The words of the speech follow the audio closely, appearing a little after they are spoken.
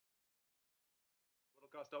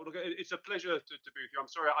Podcast. Look, it's a pleasure to be with you. I'm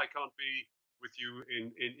sorry I can't be with you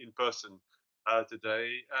in person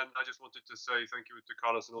today. And I just wanted to say thank you to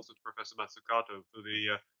Carlos and also to Professor Mazzucato for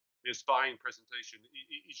the inspiring presentation.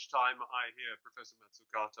 Each time I hear Professor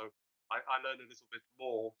Mazzucato, I learn a little bit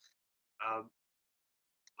more.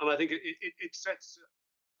 And I think it sets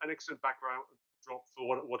an excellent background drop for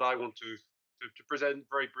what I want to present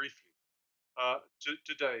very briefly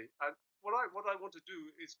today. And what I want to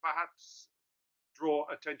do is perhaps draw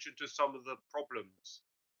attention to some of the problems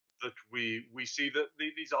that we see, that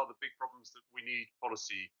these are the big problems that we need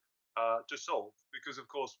policy to solve, because of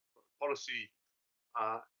course policy,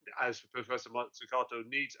 as Professor Mazzucato,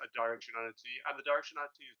 needs a directionality, and the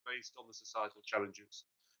directionality is based on the societal challenges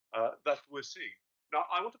that we're seeing. Now,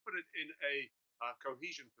 I want to put it in a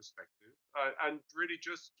cohesion perspective and really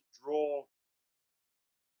just draw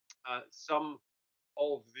some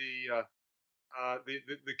of the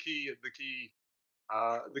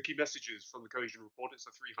key messages from the Cohesion report. It's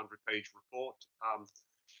a 300-page report.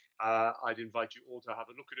 I'd invite you all to have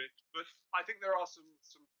a look at it, but I think there are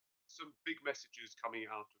some big messages coming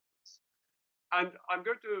out of this, and I'm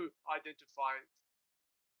going to identify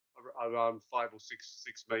around 5 or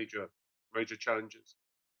 6 major challenges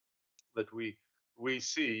that we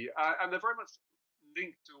see, and they're very much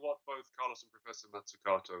linked to what both Carlos and Professor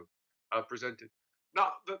Mazzucato presented.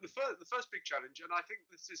 Now, the first big challenge, and I think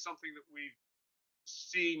this is something that we've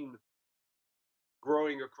seen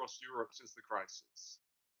growing across Europe since the crisis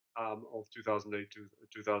of 2008 to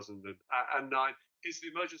 2009, is the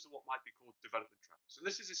emergence of what might be called development traps. And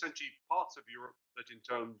this is essentially parts of Europe that, in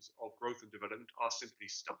terms of growth and development, are simply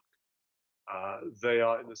stuck. They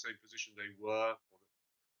are in the same position they were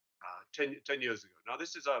 10 years ago. Now,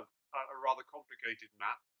 this is a rather complicated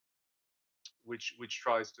map, which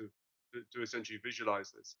tries to essentially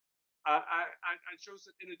visualize this. And shows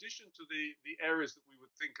that in addition to the areas that we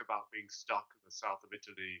would think about being stuck in the south of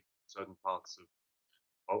Italy, certain parts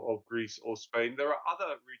of Greece or Spain, there are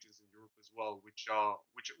other regions in Europe as well which are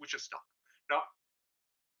stuck. Now,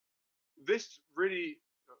 this really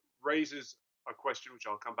raises a question, which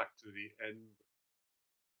I'll come back to the end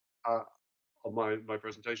of my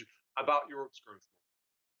presentation, about Europe's growth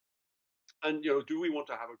model. And do we want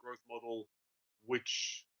to have a growth model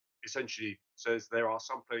which essentially says there are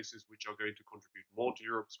some places which are going to contribute more to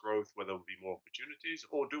Europe's growth, where there will be more opportunities,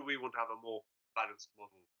 or do we want to have a more balanced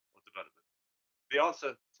model of development? The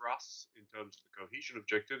answer for us in terms of the cohesion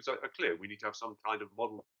objectives are clear. We need to have some kind of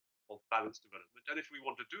model of balanced development. And if we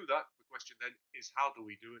want to do that, the question then is, how do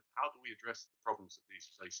we do it? How do we address the problems that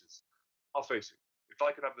these places are facing? If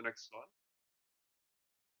I could have the next slide.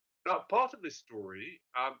 Now, part of this story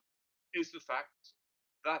is the fact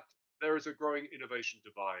that there is a growing innovation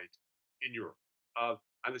divide in Europe.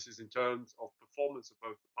 And this is in terms of performance of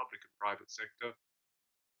both the public and private sector.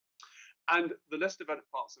 And the less developed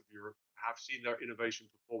parts of Europe have seen their innovation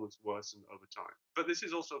performance worsen over time. But this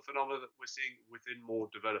is also a phenomenon that we're seeing within more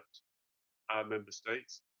developed member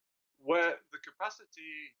states, where the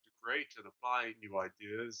capacity to create and apply new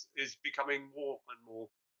ideas is becoming more and more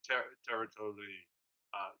territorially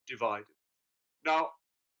divided. Now,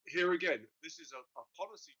 here again, this is a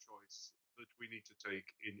policy choice that we need to take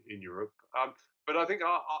in Europe. But I think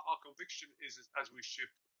our conviction is, as we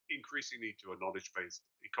shift increasingly to a knowledge-based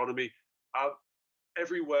economy,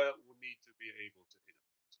 everywhere will need to be able to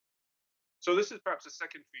innovate. So this is perhaps a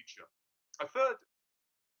second feature. A third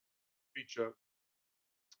feature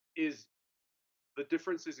is the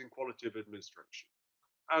differences in quality of administration.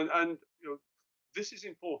 And this is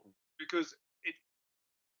important because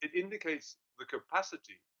it indicates the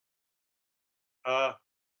capacity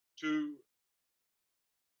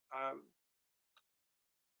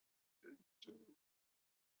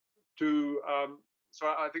so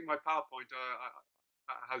I think my PowerPoint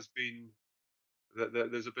has been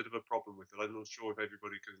there's a bit of a problem with it. I'm not sure if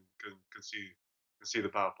everybody can see the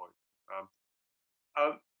PowerPoint.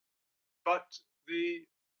 But the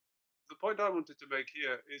point I wanted to make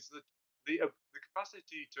here is that the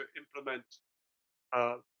capacity to implement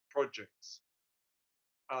projects,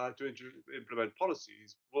 to implement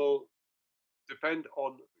policies, will depend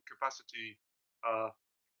on capacity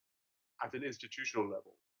at an institutional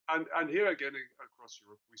level. And here again, across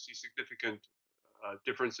Europe, we see significant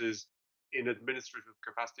differences in administrative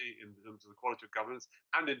capacity in terms of the quality of governance,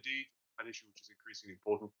 and indeed, an issue which is increasingly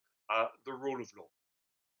important, the rule of law.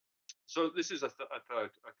 So this is a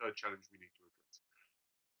third challenge we need to address.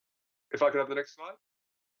 If I could have the next slide.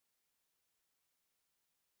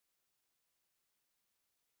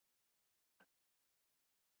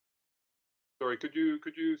 Sorry, could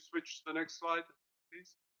you switch to the next slide,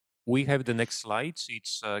 please? We have the next slides.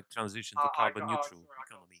 It's transition to carbon neutral Sorry, I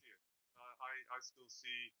can't economy. see it. I still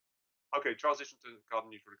see. Okay, transition to carbon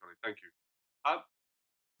neutral economy. Thank you. Um,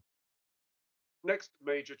 Next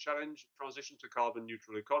major challenge, transition to carbon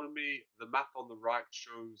neutral economy. The map on the right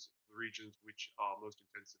shows the regions which are most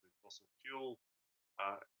intensive in fossil fuel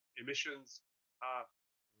emissions. Uh,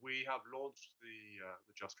 we have launched the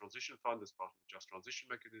Just Transition Fund as part of the Just Transition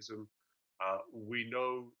mechanism. We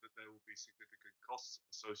know that there will be significant costs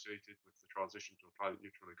associated with the transition to a climate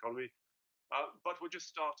neutral economy, but we're just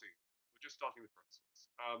starting. We're just starting the process.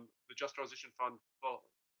 The Just Transition Fund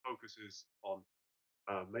focuses on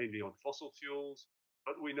mainly on fossil fuels,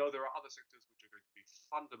 but we know there are other sectors which are going to be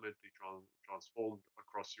fundamentally transformed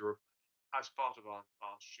across Europe as part of our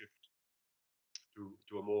shift to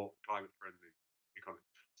a more climate-friendly economy.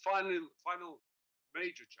 Final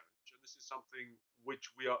major challenge, and this is something which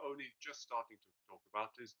we are only just starting to talk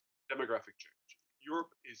about, is demographic change.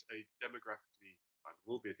 Europe is a demographically and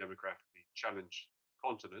will be a demographically challenged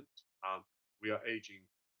continent. We are aging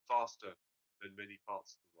faster than many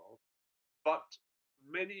parts of the world, but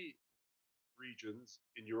many regions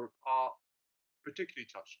in Europe are particularly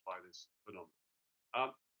touched by this phenomenon.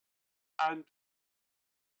 Um, and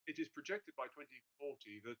it is projected by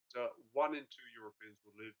 2040 that 1 in 2 Europeans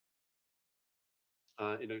will live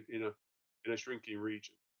in a shrinking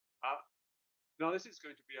region. Uh, Now, this is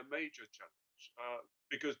going to be a major challenge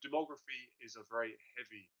because demography is a very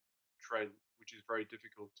heavy trend, which is very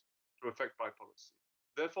difficult to affect by policy.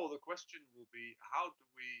 Therefore, the question will be, how do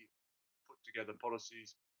we put together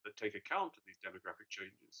policies that take account of these demographic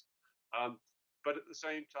changes, um, but at the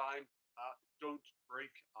same time don't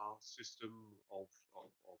break our system of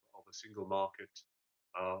a single market,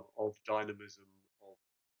 of dynamism, of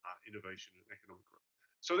innovation and economic growth.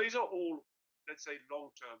 So these are all, let's say,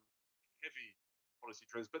 long-term, heavy policy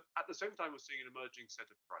trends, but at the same time, we're seeing an emerging set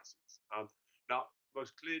of crises. Now,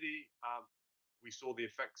 most clearly, we saw the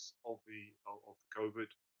effects of the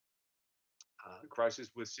COVID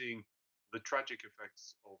crisis. We're seeing the tragic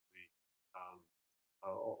effects of the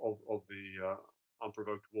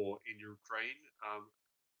unprovoked war in Ukraine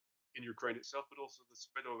itself, but also the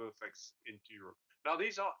spillover effects into Europe. Now,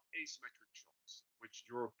 these are asymmetric shocks which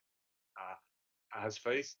Europe uh, has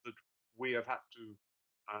faced that we have had to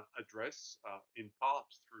address in part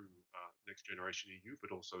through Next Generation EU,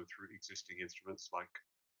 but also through existing instruments like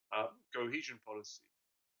cohesion policy.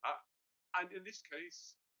 Uh, and in this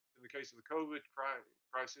case, in the case of the COVID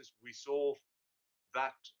crisis, we saw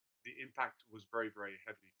that the impact was very, very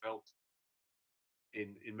heavily felt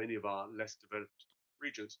in many of our less developed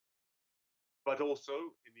regions, but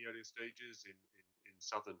also in the earlier stages in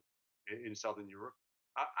southern Europe.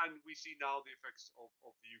 And we see now the effects of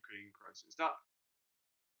the Ukraine crisis. Now,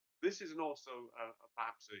 this is also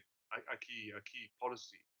perhaps a key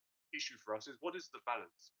policy issue for us: is what is the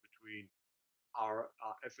balance between our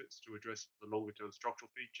efforts to address the longer term structural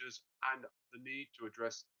features and the need to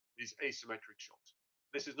address these asymmetric shocks.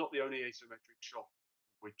 This is not the only asymmetric shock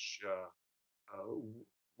which uh, uh,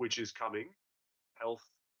 which is coming: health,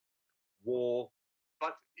 war,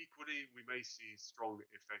 but equally we may see strong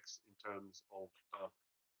effects in terms of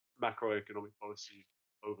macroeconomic policy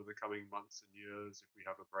over the coming months and years if we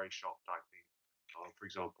have a very sharp tightening, for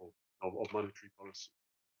example, of monetary policy.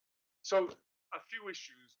 So, a few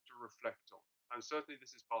issues to reflect on, and certainly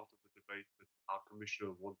this is part of the debate that our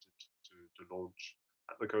commissioner wanted to launch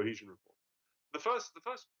at the cohesion report. The first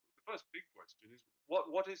big question is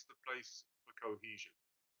what is the place for cohesion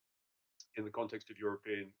in the context of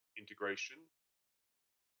European integration,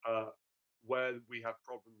 uh, where we have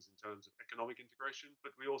problems in terms of economic integration,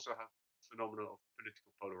 but we also have phenomena of political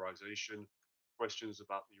polarization, questions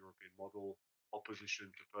about the European model, opposition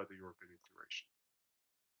to further European integration.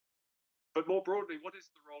 But more broadly, what is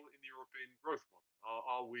the role in the European growth model?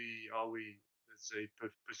 Are we let's say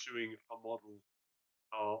pursuing a model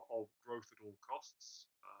of growth at all costs,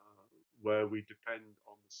 where we depend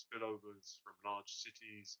on the spillovers from large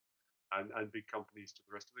cities and big companies to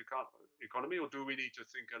the rest of the economy, or do we need to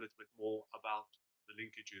think a little bit more about the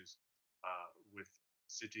linkages with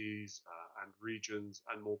cities and regions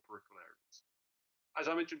and more peripheral areas? As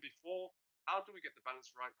I mentioned before, how do we get the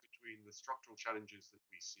balance right between the structural challenges that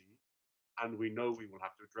we see and we know we will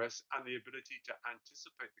have to address, and the ability to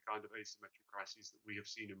anticipate the kind of asymmetric crises that we have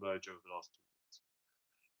seen emerge over the last 2 months?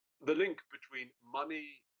 The link between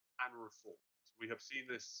money and reforms. We have seen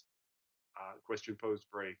this question posed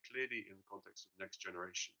very clearly in the context of Next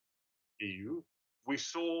Generation EU. We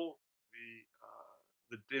saw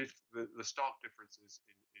the stark differences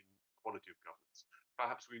in quality of governance.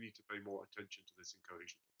 Perhaps we need to pay more attention to this in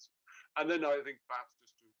cohesion policy. And then I think perhaps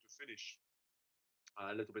just to finish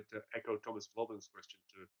a little bit to echo Thomas Vlobin's question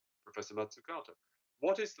to Professor Matsukata.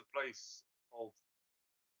 What is the place of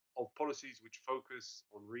policies which focus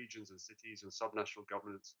on regions and cities and subnational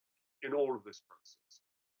governments in all of this process?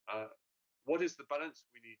 What is the balance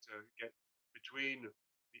we need to get between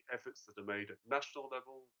the efforts that are made at national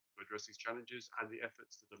level to address these challenges and the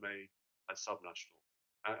efforts that are made at subnational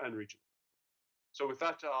and regional? So with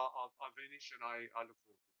that, I'll finish, and I look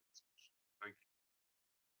forward to the discussion. Thank you.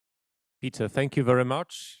 Peter, thank you very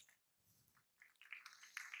much.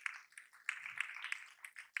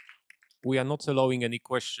 We are not allowing any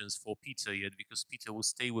questions for Peter yet, because Peter will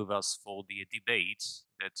stay with us for the debate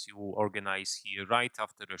that you will organize here right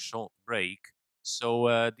after a short break.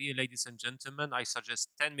 So, dear ladies and gentlemen, I suggest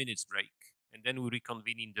 10 minutes break, and then we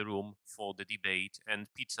reconvene in the room for the debate, and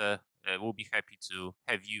Peter will be happy to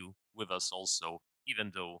have you with us also,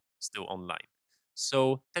 even though still online.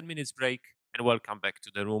 So 10 minutes break, and welcome back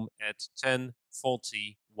to the room at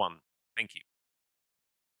 10:41. Thank you.